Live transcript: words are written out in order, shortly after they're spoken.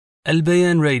Al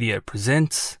Bayan Radio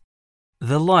presents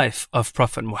The Life of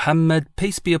Prophet Muhammad,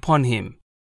 peace be upon him,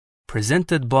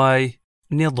 presented by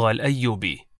Nidal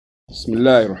Ayyubi. بسم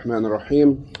الله الرحمن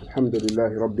الرحيم الحمد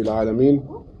لله رب العالمين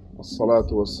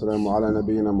والصلاة والسلام على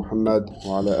نبينا محمد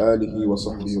وعلى آله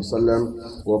وصحبه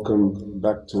وسلم. Welcome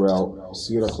back to our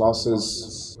Seerah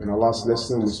classes. In our last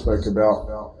lesson we spoke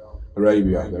about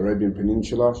Arabia, the Arabian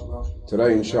Peninsula.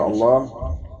 Today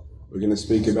inshallah we're going to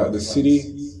speak about the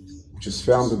city which was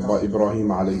founded by Ibrahim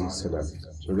alayhi salam.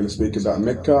 So we're going to speak about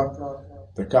Mecca,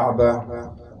 the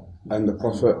Kaaba, and the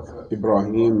Prophet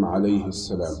Ibrahim alayhi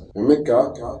salam. And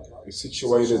Mecca is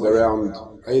situated around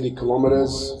 80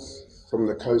 kilometers from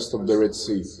the coast of the Red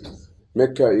Sea.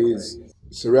 Mecca is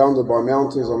surrounded by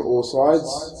mountains on all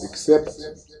sides except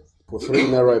for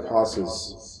 3 narrow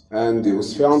passes. And it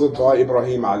was founded by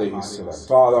Ibrahim alayhi salam,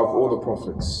 father of all the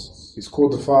prophets. He's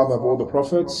called the father of all the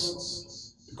prophets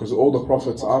because all the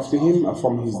prophets after him are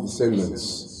from his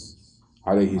descendants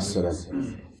alayhi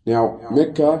salam. Now,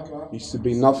 Mecca used to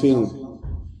be nothing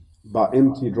but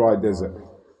empty, dry desert,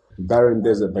 barren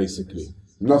desert basically.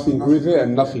 Nothing grew there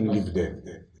and nothing lived there.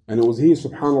 And it was he,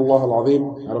 subhanallah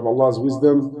al-azim, out of Allah's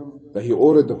wisdom, that he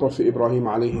ordered the Prophet Ibrahim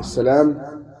alayhi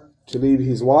salam to leave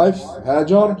his wife,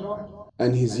 Hajar,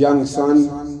 and his young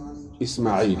son,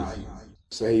 Ismail.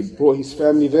 So he brought his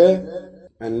family there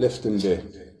and left them there.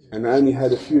 And they only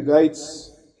had a few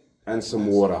dates and some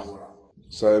water.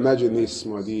 So imagine this,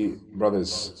 my dear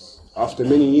brothers. After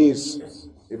many years,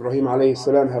 Ibrahim alayhi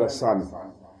salam had a son.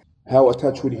 How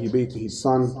attached would he be to his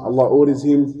son? Allah orders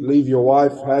him, leave your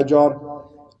wife, Hajar,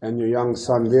 and your young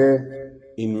son there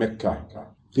in Mecca.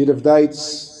 Bit of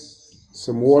dates,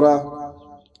 some water,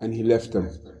 and he left them.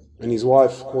 And his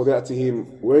wife called out to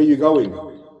him, where are you going?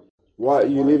 Why are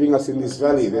you leaving us in this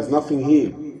valley? There's nothing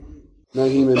here. No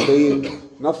human being,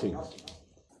 nothing.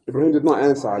 Ibrahim did not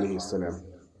answer alayhi salam.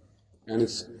 And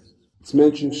it's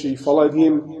mentioned she followed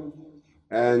him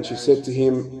and she said to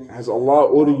him, has Allah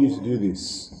ordered you to do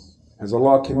this? Has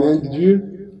Allah commanded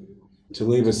you to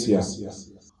leave us here?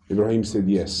 Ibrahim said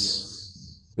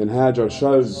yes. Then Hajar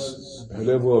shows her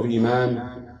level of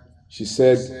Iman. She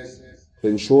said,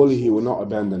 then surely he will not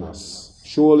abandon us.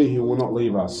 Surely he will not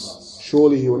leave us.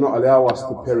 Surely he will not allow us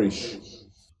to perish.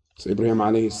 So Ibrahim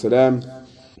alayhi salam,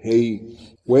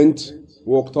 he went,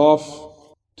 walked off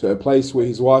to a place where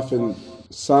his wife and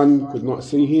son could not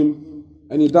see him,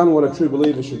 and he done what a true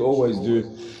believer should always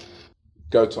do,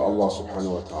 go to Allah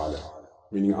subhanahu wa ta'ala,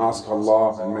 meaning ask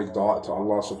Allah and make dua to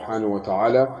Allah subhanahu wa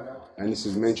ta'ala. And this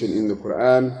is mentioned in the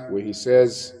Quran where he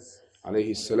says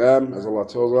alayhi salam, as Allah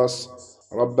tells us,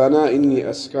 ربنا إني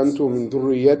أسكنت من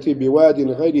ذريتي بواد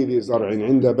غير ذي زرع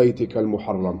عند بيتك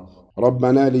المحرم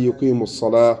ربنا ليقيموا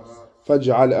الصلاة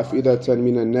فاجعل أفئدة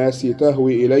من الناس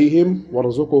تهوي إليهم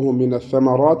وارزقهم من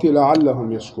الثمرات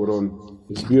لعلهم يشكرون.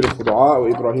 This beautiful dua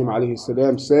where Ibrahim alayhi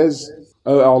salam says,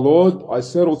 O our Lord, I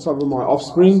settled some of my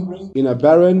offspring in a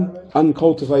barren,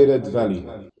 uncultivated valley,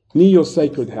 near your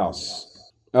sacred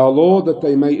house. Our Lord, that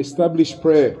they may establish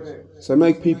prayer, so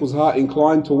make people's heart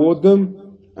inclined toward them,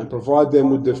 and provide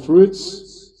them with the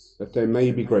fruits, that they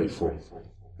may be grateful,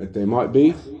 that they might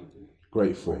be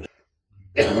grateful.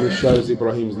 And this shows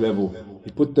Ibrahim's level.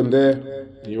 He put them there,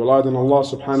 he relied on Allah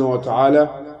subhanahu wa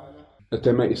ta'ala, that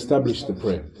they may establish the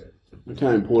prayer. Look how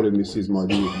important this is, my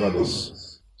dear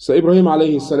brothers. So Ibrahim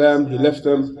alayhi salam, he left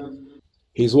them.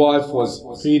 His wife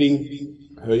was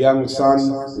feeding her young son,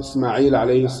 Ismail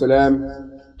alayhi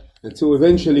salam, until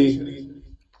eventually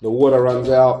the water runs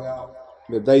out,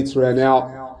 the dates ran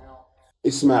out.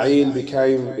 Ismail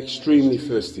became extremely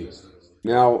thirsty.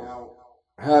 Now,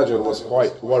 Hajar was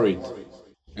quite worried.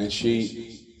 And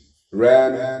she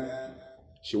ran,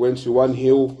 she went to one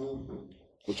hill,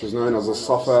 which was known as the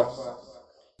Safa,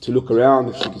 to look around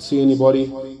if she could see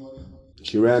anybody.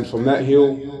 She ran from that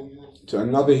hill to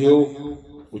another hill,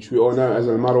 which we all know as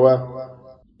Al-Marwa,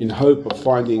 in hope of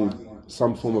finding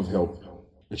some form of help.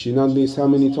 And she done this how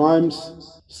many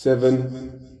times?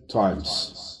 7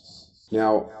 times.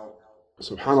 Now,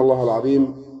 subhanallah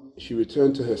al-azim, she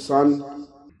returned to her son,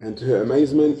 and to her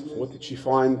amazement, what did she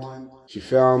find? She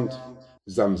found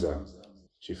Zamzam.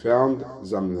 She found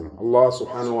Zamzam. Allah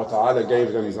subhanahu wa ta'ala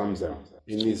gave them Zamzam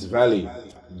in this valley,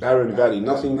 barren valley,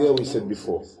 nothing there, we said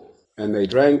before. And they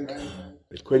drank,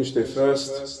 they quenched their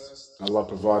thirst, Allah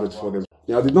provided for them.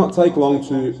 Now it did not take long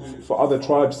for other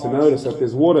tribes to notice that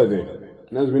there's water there.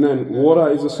 And as we know, water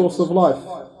is a source of life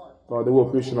by the will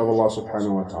permission of Allah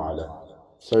subhanahu wa ta'ala.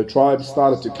 So tribes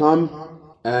started to come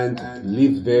and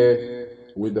live there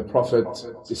with the Prophet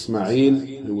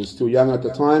Ismail, who was still young at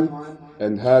the time,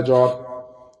 and Hajar.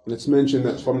 And it's mentioned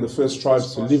that from the first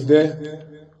tribes to live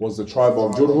there was the tribe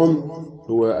of Jurhum,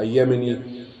 who were a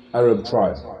Yemeni Arab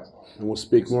tribe. And we'll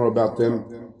speak more about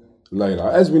them later.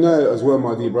 As we know as well,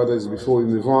 my dear brothers, before we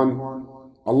move on,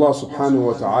 Allah subhanahu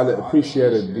wa ta'ala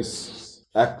appreciated this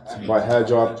act by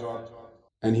Hajar,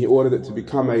 and He ordered it to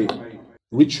become a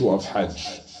ritual of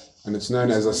Hajj. And it's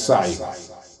known as a sa'i,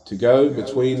 to go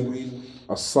between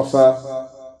as-Safa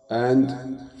and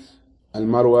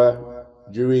al-Marwa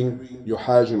during your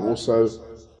Hajj and also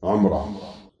Umrah.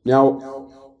 Now,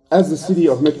 as the city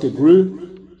of Mecca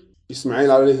grew, Ismail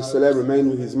alayhi salam remained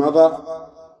with his mother,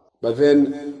 but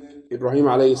then Ibrahim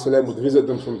alayhi salam would visit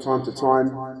them from time to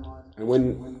time. And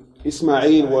when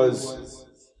Ismail was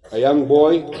a young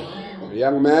boy, a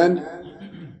young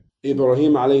man,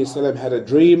 Ibrahim alayhi salam had a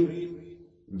dream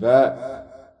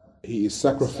that he is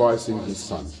sacrificing his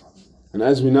son. And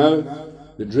as we know,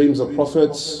 the dreams of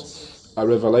prophets are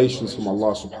revelations from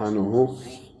Allah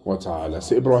subhanahu wa ta'ala.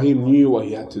 So Ibrahim knew what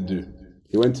he had to do.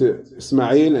 He went to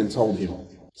Ismail and told him.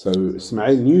 So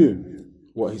Ismail knew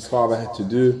what his father had to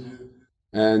do,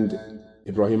 and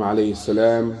Ibrahim alayhi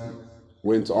salam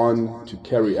went on to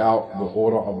carry out the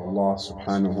order of Allah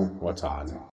subhanahu wa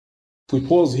ta'ala. If we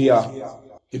pause here,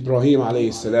 Ibrahim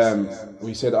alayhi salam,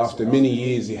 we said after many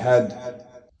years he had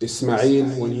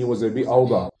Ismail when he was a bit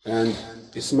older, and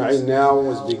Ismail now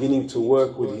was beginning to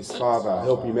work with his father,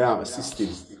 help him out, assist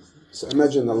him. So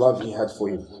imagine the love he had for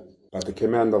him. But the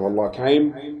command of Allah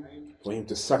came for him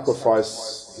to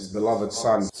sacrifice his beloved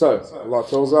son. So Allah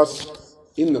tells us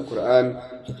in the Quran,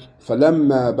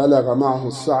 فَلَمَّا بَلَغَ مَعْهُ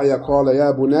السَّعْيَ قَالَ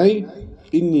يَا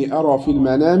بُنَيَّ إِنِّي أَرَى فِي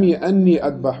الْمَنَامِ أَنِّي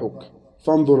أَذْبَحُكَ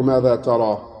فَانظُرْ مَاذَا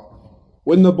تَرَى.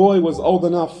 When the boy was old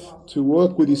enough to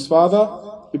work with his father,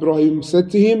 Ibrahim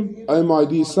said to him, "O my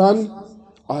dear son,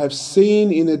 I have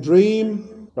seen in a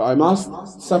dream that I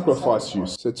must sacrifice you.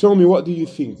 So tell me, what do you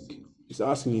think?" He's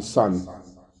asking his son.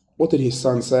 What did his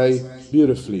son say?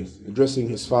 Beautifully, addressing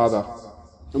his father.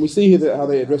 And we see here how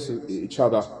they address each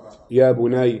other. Ya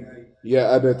bunay,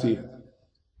 ya abati.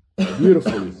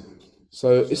 Beautifully.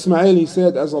 So Ismail, he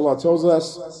said, as Allah tells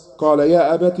us, قال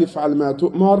يا أبت فعل ما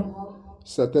تؤمر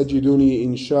ستجدني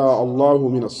إن شاء الله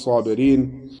من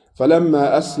الصابرين.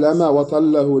 فلما أسلم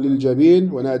وتله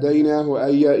للجبين وناديناه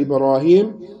أي يا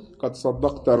إبراهيم قد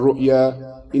صدقت الرؤيا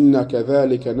إن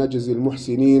كذلك نجزي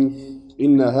المحسنين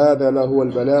إن هذا لهو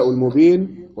البلاء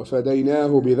المبين وفديناه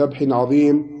بذبح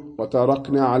عظيم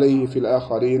وتركنا عليه في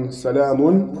الآخرين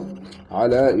سلام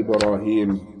على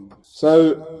إبراهيم.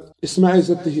 So Ismail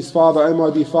said to his father, "O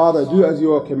my dear father, do as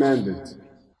you are commanded,"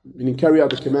 meaning carry out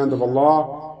the command of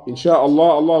Allah. Insha'Allah,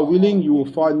 Allah willing, you will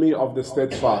find me of the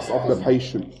steadfast, of the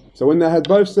patient. So when they had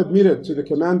both submitted to the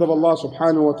command of Allah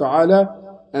subhanahu wa ta'ala,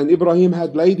 and Ibrahim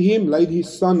had laid his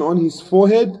son on his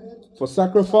forehead for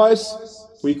sacrifice,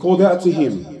 we called out to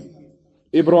him,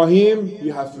 "Ibrahim,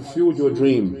 you have fulfilled your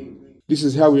dream. This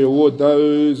is how we reward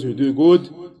those who do good."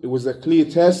 It was a clear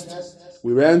test.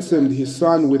 We ransomed his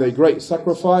son with a great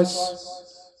sacrifice,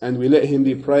 and we let him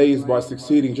be praised by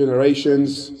succeeding generations.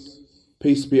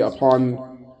 Peace be upon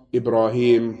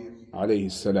Ibrahim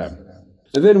alayhi salam.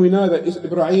 And then we know that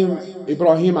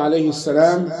Ibrahim alayhi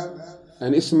salam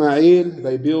and Ismail,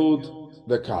 they build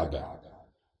the Kaaba,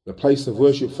 the place of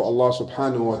worship for Allah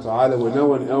subhanahu wa ta'ala, where no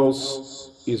one else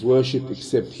is worshipped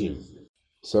except him.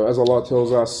 So as Allah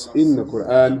tells us in the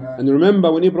Quran, and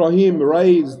remember when Ibrahim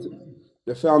raised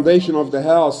the foundation of the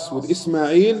house with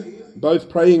Ismail, both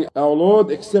praying, "Our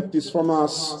Lord, accept this from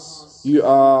us. You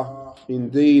are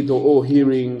indeed the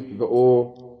all-hearing, the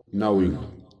all-knowing."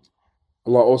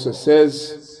 Allah also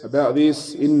says about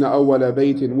this, "إِنَّ أَوَّلَ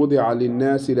بَيْتٍ وُضِعَ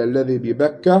لِلنَّاسِ لَلَّذِي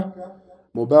بِبَكَّةَ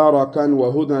مُبَارَكًا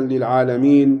وَهُدًى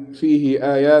لِلْعَالَمِينَ فِيهِ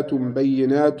آيَاتٌ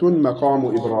بَيِّنَاتٌ مَقَامُ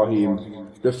إِبْرَاهِيمَ."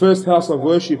 The first house of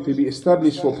worship to be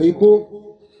established for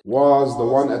people was the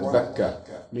one at Becca,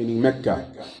 meaning Mecca.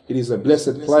 It is a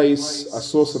blessed place, a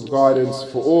source of guidance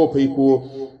for all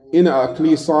people. In it are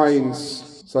clear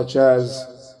signs such as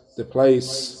the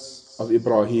place of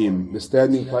Ibrahim, the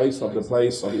standing place of the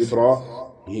place of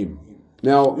Ibrahim.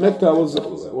 Now Mecca was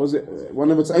one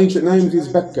of its ancient names is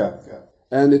Becca,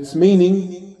 and its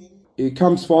meaning, it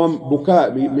comes from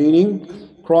buka, meaning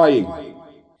crying,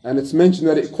 and it's mentioned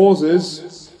that it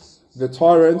causes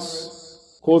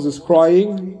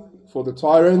crying for the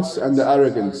tyrants and the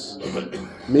arrogance,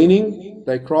 meaning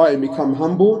they cry and become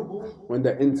humble when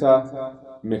they enter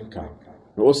Mecca.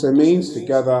 It also means to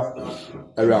gather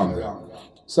around them.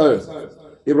 So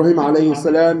Ibrahim alayhi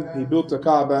salam, he built the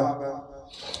Kaaba,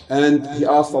 and he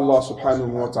asked Allah subhanahu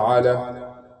wa ta'ala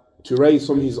to raise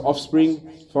from his offspring,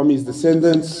 from his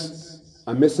descendants,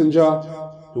 a messenger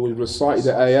who will recite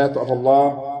the ayat of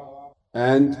Allah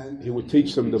and he would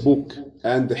teach them the book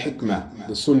and the hikmah,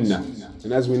 the sunnah.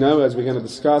 And as we know, as we're going to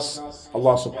discuss,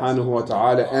 Allah subhanahu wa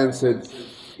ta'ala answered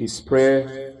his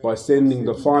prayer by sending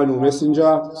the final messenger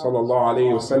sallallahu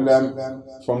alayhi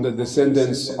wasallam from the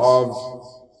descendants of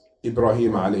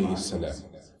Ibrahim alayhi salam.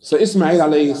 So Ismail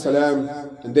alayhi salam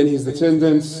and then his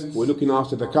descendants were looking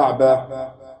after the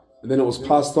Kaaba, and then it was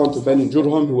passed on to Bani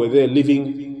Jurhum, who were there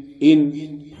living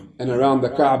in and around the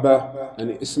Kaaba,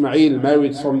 and Ismail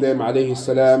married from them alayhi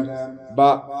salam.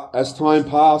 But as time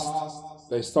passed,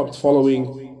 they stopped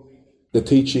following the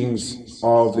teachings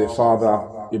of their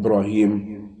father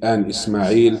Ibrahim and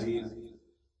Ismail,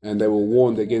 and they were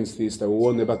warned against this. They were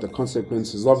warned about the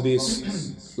consequences of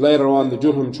this. Later on, the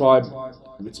Jurhum tribe,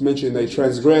 it's mentioned, they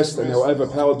transgressed and they were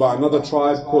overpowered by another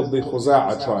tribe called the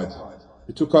Khuza'a tribe,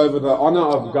 who took over the honor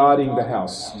of guarding the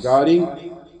house, guarding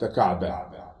the Kaaba.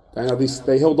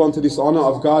 They held on to this honor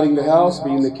of guarding the house,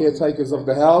 being the caretakers of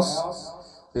the house,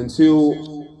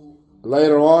 until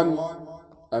later on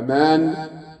a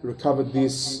man recovered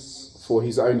this for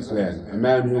his own clan. A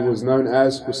man who was known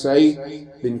as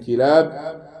Qusay bin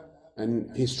Kilab,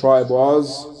 and his tribe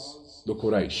was the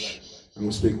Quraysh. And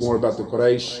we'll speak more about the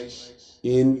Quraysh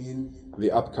in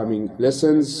the upcoming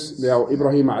lessons. Now,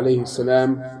 Ibrahim alayhi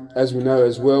salam, as we know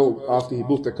as well, after he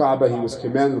built the Kaaba, he was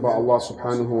commanded by Allah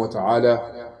subhanahu wa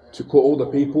ta'ala to call all the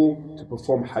people to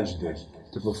perform Hajj there,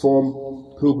 to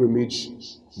perform pilgrimage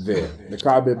there. The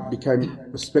Kaaba became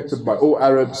respected by all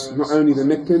Arabs, not only the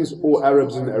Meccans, all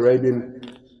Arabs in the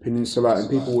Arabian Peninsula, and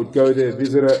people would go there,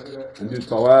 visit it, and do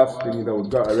tawaf, then they would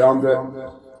go around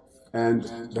it. And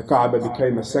the Kaaba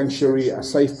became a sanctuary, a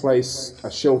safe place,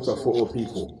 a shelter for all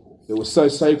people. It was so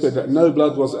sacred that no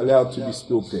blood was allowed to be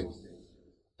spilled there.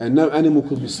 And no animal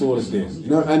could be slaughtered there.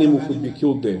 No animal could be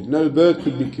killed there. No bird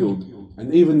could be killed.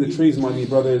 And even the trees, my dear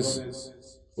brothers,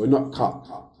 were not cut.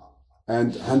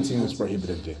 And hunting was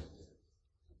prohibited there.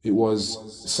 It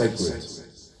was sacred.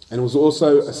 And it was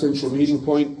also a central meeting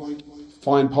point.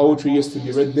 Fine poetry used to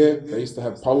be read there. They used to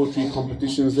have poetry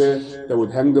competitions there. They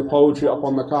would hang the poetry up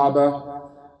on the Kaaba.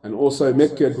 And also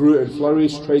Mecca grew and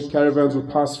flourished. Trade caravans would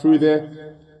pass through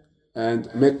there.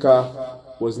 And Mecca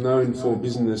was known for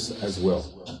business as well.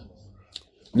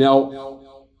 Now,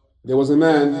 there was a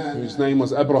man whose name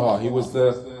was Abraha. He was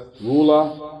the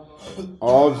ruler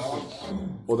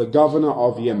or the governor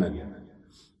of Yemen.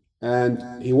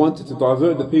 And he wanted to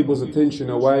divert the people's attention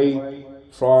away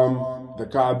from the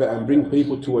Kaaba and bring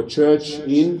people to a church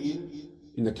in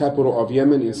the capital of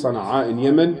Yemen, in Sana'a in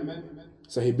Yemen.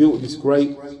 So he built this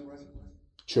great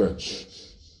church.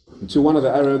 And to one of the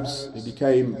Arabs, he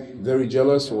became very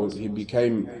jealous, or he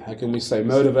became, how can we say,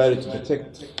 motivated to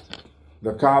protect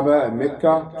the Kaaba and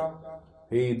Mecca.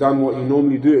 He done what you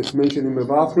normally do. It's mentioned in the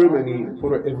bathroom, and he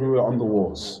put it everywhere on the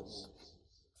walls.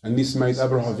 And this made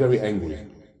Abraha very angry.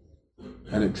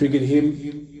 And it triggered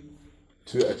him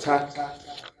to attack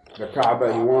the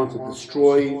Kaaba. He wanted to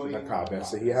destroy the Kaaba.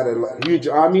 So he had a huge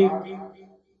army,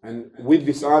 and with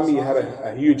this army he had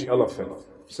a huge elephant.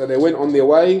 So they went on their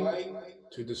way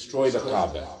to destroy the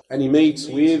Kaaba. And he meets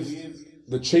with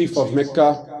the chief of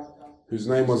Mecca, whose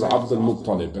name was Abdul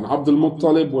Muttalib. And Abdul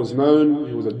Muttalib was known,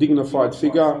 he was a dignified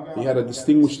figure, he had a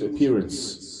distinguished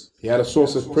appearance. He had a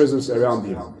source of presence around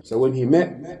him. So when he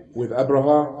met with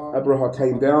Abraha, Abraha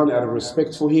came down out of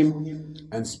respect for him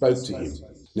and spoke to him.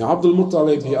 Now Abdul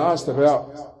Muttalib, he asked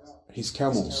about his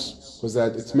camels, because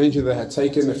it's mentioned they had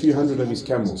taken a few hundred of his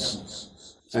camels.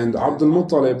 And Abdul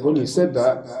Muttalib, when he said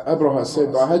that, Abraha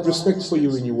said, I had respect for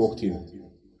you when you walked in.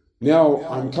 Now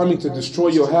I'm coming to destroy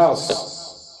your house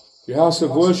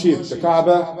of worship, the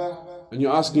Kaaba, and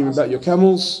you're asking me about your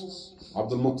camels?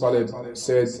 Abdul Muttalib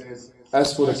said,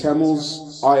 as for the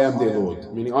camels, I am their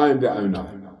Lord, meaning I am their owner.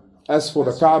 As for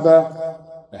the Kaaba,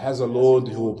 it has a Lord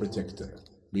who will protect it,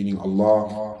 meaning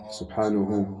Allah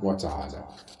subhanahu wa ta'ala.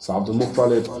 So Abdul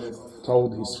Muttalib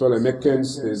told his fellow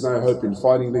Meccans, there's no hope in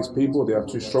fighting these people, they are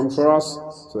too strong for us.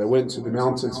 So they went to the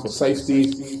mountains for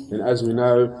safety. And as we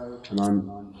know, and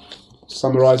I'm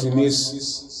summarizing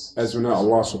this, as we know,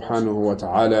 Allah subhanahu wa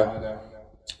ta'ala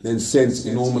then sent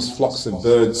enormous flocks of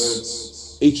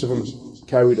birds. Each of them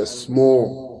carried a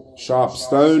small sharp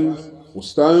stone or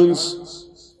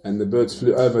stones, and the birds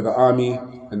flew over the army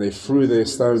and they threw their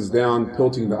stones down,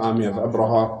 pelting the army of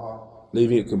Abraha,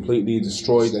 leaving it completely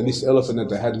destroyed. And this elephant that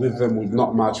they had with them would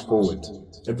not march forward.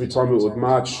 Every time it would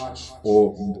march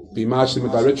or be marched in the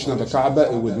direction of the Kaaba,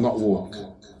 it would not walk,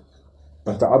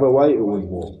 but the other way it would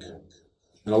walk.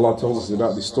 And Allah tells us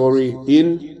about this story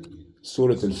in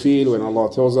Surah Al-Fil, when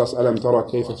Allah tells us, أَلَمْ تَرَى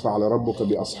كَيْفَ فَعَلَ رَبُّكَ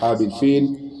بِأَصْحَابِ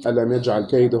الْفِيلِ. ألم يجعل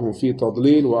كيدهم في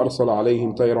تضليل وأرسل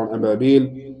عليهم طيرا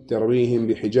أبابيل ترميهم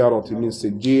بحجارة من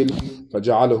سجيل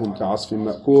فجعلهم كعصف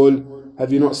مأكول.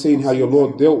 Have you not seen how your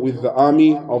Lord dealt with the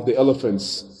army of the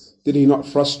elephants? Did he not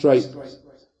frustrate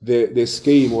their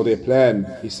scheme or their plan?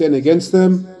 He sent against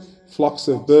them flocks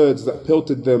of birds that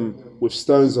pelted them with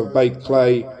stones of baked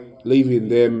clay, leaving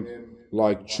them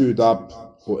like chewed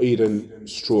up or eaten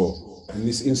straw. And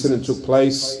this incident took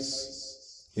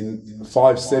place in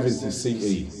 570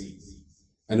 CE,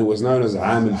 and it was known as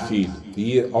Aam al-Fil, the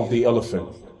year of the elephant.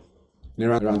 And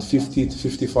around 50 to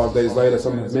 55 days later,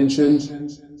 someone has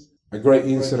mentioned, a great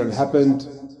incident happened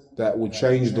that would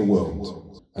change the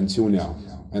world until now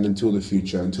and until the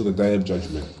future, until the Day of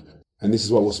Judgment. And this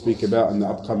is what we'll speak about in the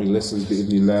upcoming lessons,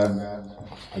 bi'idhnillah.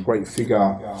 A great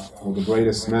figure, or the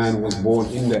greatest man, was born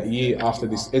in that year after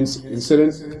this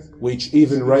incident, which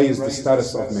even raised the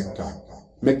status of Mecca.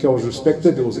 Mecca was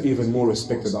respected, it was even more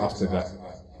respected after that.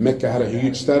 Mecca had a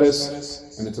huge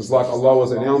status, and it is like Allah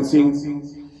was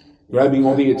announcing, grabbing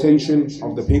all the attention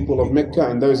of the people of Mecca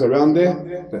and those around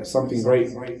there, that something great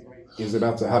is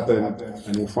about to happen,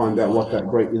 and we'll find out what that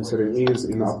great incident is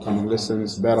in the upcoming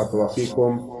lessons. Barakallahu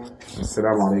feekum.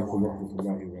 Assalamu alaikum wa rahmatullahi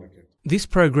wa barakatuh. This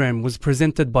program was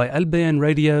presented by Al Bayan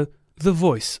Radio, the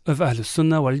voice of Ahlus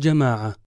Sunnah wal Jama'ah.